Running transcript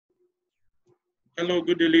Hello,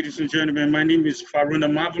 good day, ladies and gentlemen. My name is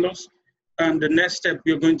Faruna Marvelous, and the next step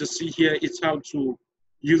we're going to see here is how to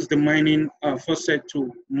use the mining faucet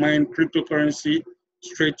to mine cryptocurrency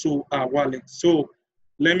straight to our wallet. So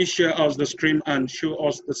let me share us the screen and show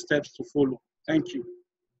us the steps to follow. Thank you.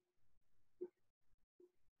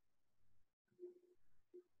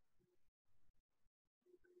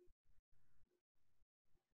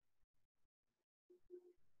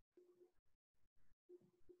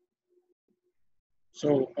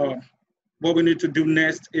 So what we need to do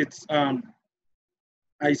next is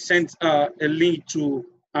I sent a link to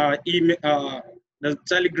our email, the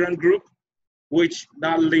Telegram group, which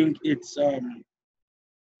that link it's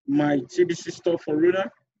my TBC store for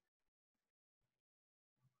Runa.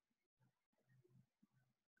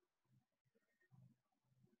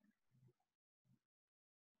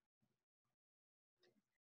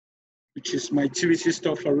 Which is my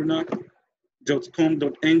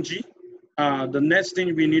tvcstoffaruna.com.ng. The next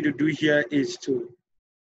thing we need to do here is to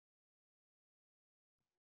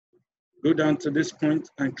go down to this point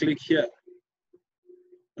and click here.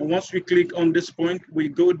 And once we click on this point, we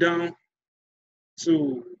go down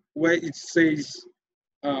to where it says,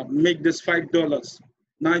 make this $5.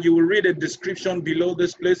 Now you will read a description below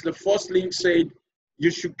this place. The first link said you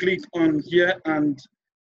should click on here and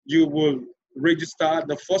you will register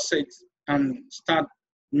the faucet and start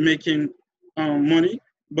making money,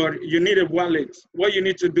 but you need a wallet. What you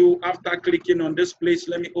need to do after clicking on this place,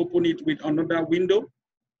 let me open it with another window.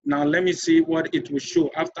 Now let me see what it will show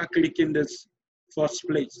after clicking this first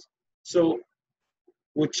place. So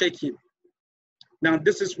we'll check it. Now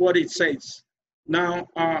this is what it says. Now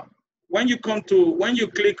when you click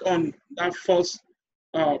on that first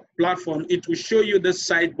platform, it will show you the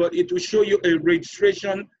site, but it will show you a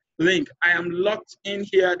registration link. I am logged in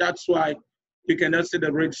here, that's why you cannot see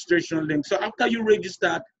the registration link. So after you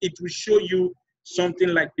register, it will show you something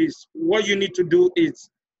like this. What you need to do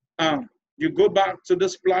is you go back to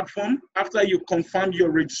this platform. After you confirm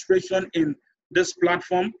your registration in this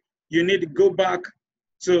platform, you need to go back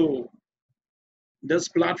to this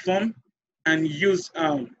platform and use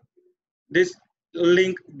this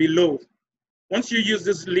link below. Once you use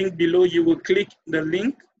this link below, you will click the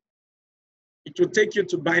link. It will take you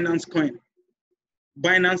to Binance Coin,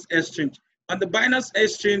 Binance Exchange. On the Binance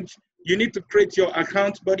Exchange, you need to create your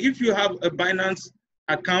account. But if you have a Binance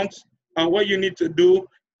account, what you need to do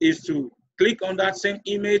is to click on that same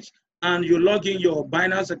image and you log in your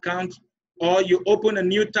Binance account, or you open a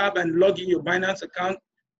new tab and log in your Binance account.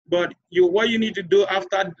 But what you need to do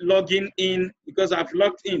after logging in, because I've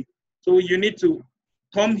logged in, so you need to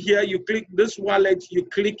come here, you click this wallet, you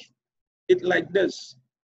click it like this.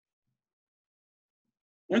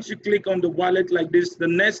 Once you click on the wallet like this, the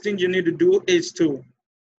next thing you need to do is to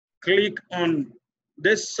click on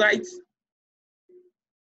this site.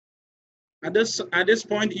 At this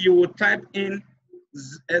point, you will type in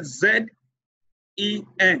ZEN,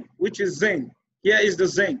 which is Zen. Here is the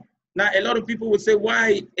Zen. Now, a lot of people will say,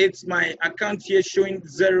 why it's my account here showing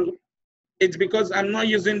 0? It's because I'm not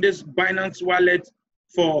using this Binance wallet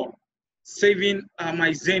for saving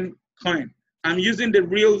my Zen coin. I'm using the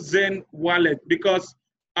real Zen wallet because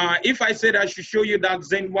if I said I should show you that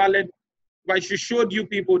Zen wallet, if I should show you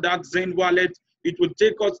people that Zen wallet, it would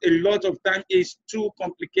take us a lot of time. It's too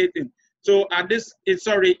complicated. So it's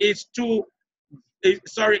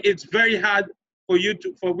very hard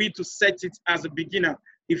for we to set it as a beginner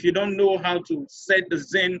if you don't know how to set the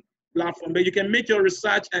Zen platform. But you can make your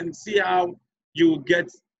research and see how you get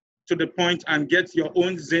to the point and get your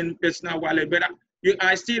own Zen personal wallet. But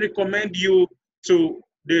I still recommend you to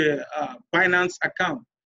the Binance account.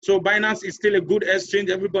 So Binance is still a good exchange.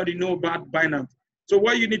 Everybody know about Binance. So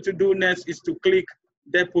what you need to do next is to click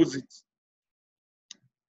deposit.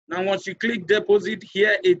 Now, once you click deposit,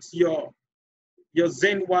 here it's your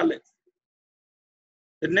Zen wallet.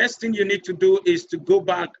 The next thing you need to do is to go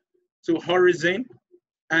back to Horizon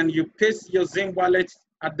and you paste your Zen wallet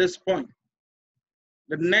at this point.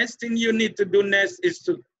 The next thing you need to do next is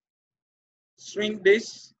to swing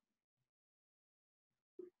this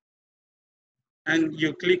and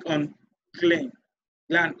you click on claim.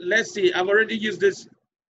 Now, let's see, I've already used this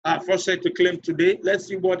faucet to claim today. Let's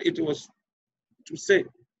see what it was to say.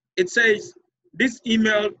 It says, this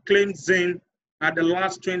email claims Zen at the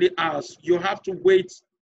last 20 hours. You have to wait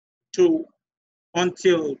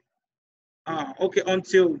until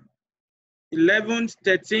 11th,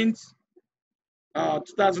 13th,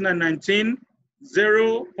 2019,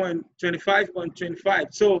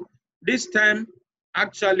 0.25.25. So this time,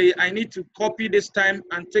 actually, I need to copy this time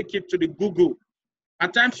and take it to the Google.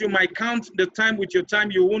 At times, you might count the time with your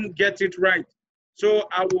time, you won't get it right. So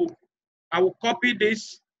I will I will copy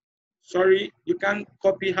this. Sorry, you can't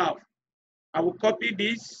copy half. I will copy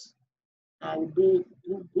this. I will do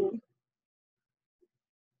Google.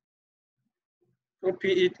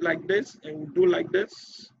 Copy it like this, and we'll do like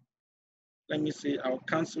this. Let me see. I'll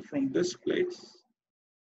cancel from this place.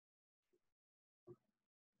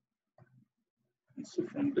 Cancel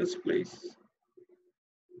from this place.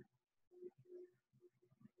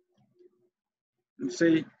 And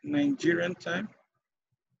say Nigerian time.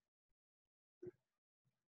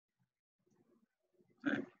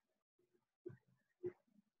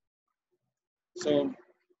 So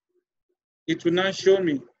it will now show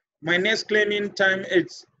me my next claiming time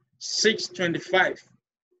is 6:25.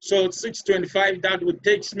 So 6:25, that would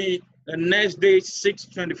take me the next day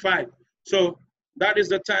 6:25. So that is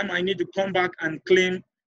the time I need to come back and claim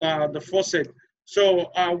the faucet.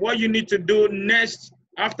 So what you need to do next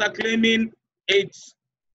after claiming it,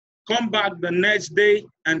 come back the next day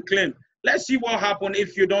and claim. Let's see what happens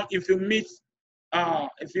if you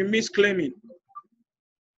miss claiming.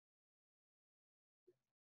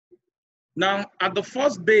 Now, at the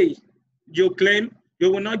first day you claim, they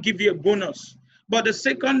will not give you a bonus. But the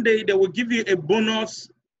second day, they will give you a bonus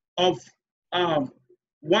of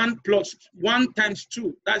 1 plus 1 times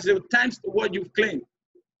 2. That's the times what you've claimed.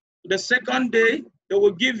 The second day, they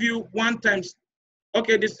will give you 1 times.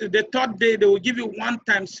 Okay, the third day, they will give you 1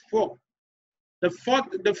 times 4. The fourth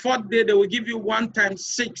day, they will give you 1 times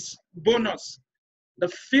 6 bonus. The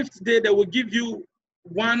fifth day, they will give you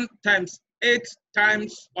 1 times 8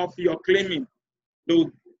 times of your claiming. They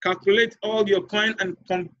will calculate all your coin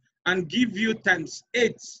and give you times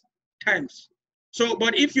 8 times. So,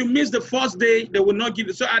 but if you miss the first day, they will not give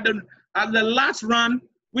you. So at the last run,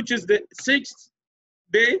 which is the 6th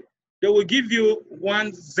day, they will give you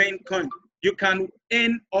 1 Zen coin. You can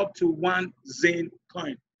earn up to 1 Zen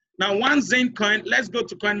coin. Now, 1 Zen coin, let's go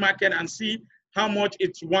to coin market and see how much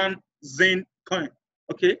it's 1 Zen coin.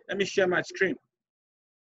 Okay, let me share my screen.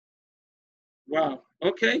 Wow,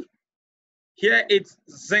 okay. Here it's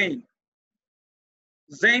Zen.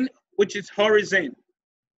 Zen, which is horizon.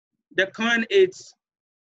 The coin is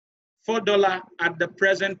 $4 at the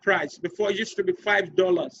present price. Before it used to be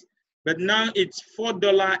 $5, but now it's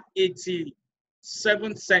 $4.87.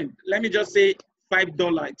 Let me just say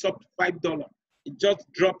 $5. It's up to $5. It just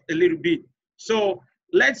dropped a little bit. So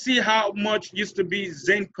let's see how much used to be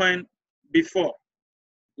Zen coin before.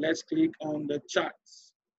 Let's click on the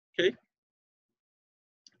charts, okay?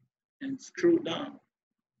 And scroll down.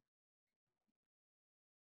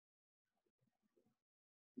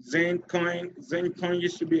 Zen coin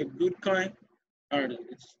used to be a good coin. All right,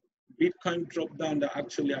 it's Bitcoin dropped down that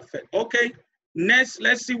actually affect. Okay, next,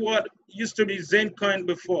 let's see what used to be Zen coin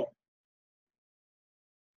before.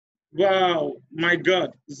 Wow, my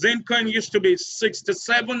God. Zen coin used to be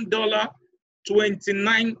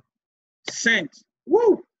 $67.29.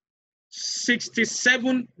 Woo!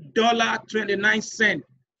 $67.29.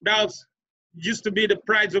 That used to be the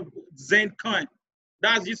price of Zen coin.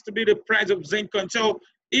 That used to be the price of Zen coin. So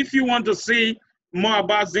if you want to see more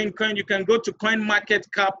about Zen coin, you can go to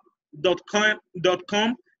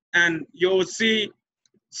coinmarketcap.com and you'll see,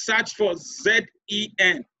 search for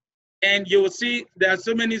ZEN. And you'll see there are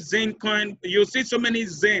so many Zen coin. You'll see so many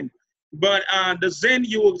Zen, but the Zen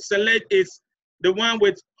you will select is the one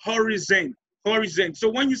with horizon. So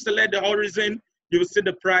when you select the horizon, you will see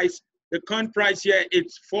the price. The coin price here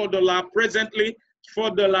it's $4 presently,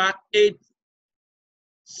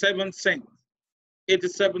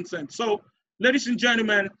 $4.87. So, ladies and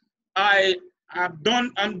gentlemen, I'm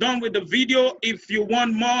done with the video. If you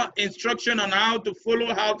want more instruction on how to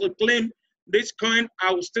follow, how to claim this coin,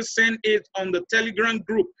 I will still send it on the Telegram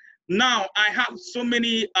group. Now, I have so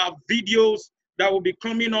many videos that will be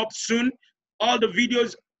coming up soon. All the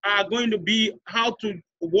videos are going to be how to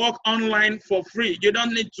work online for free. You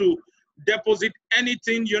don't need to deposit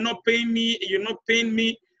anything. You're not paying me.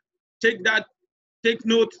 Take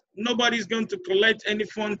note. Nobody's going to collect any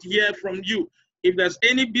fund here from you. If there's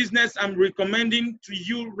any business I'm recommending to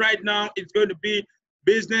you right now, it's going to be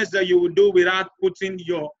business that you will do without putting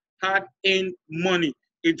your hard-earned money.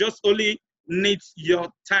 It just only needs your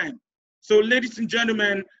time. So, ladies and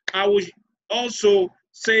gentlemen, I will also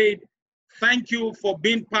say thank you for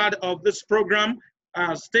being part of this program.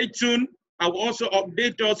 Stay tuned. I will also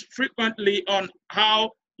update us frequently on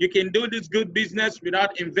how you can do this good business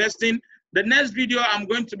without investing. The next video I'm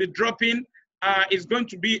going to be dropping is going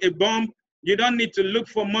to be a bomb. You don't need to look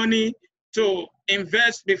for money to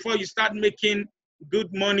invest before you start making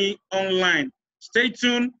good money online. Stay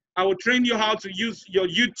tuned. I will train you how to use your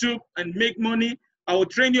YouTube and make money. I will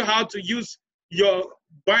train you how to use your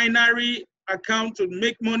binary account to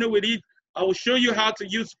make money with it. I will show you how to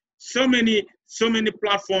use so many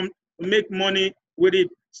platforms to make money with it.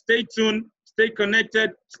 Stay tuned, stay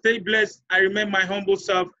connected, stay blessed. I remain my humble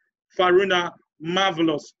self, Faruna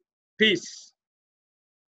Marvelous. Peace.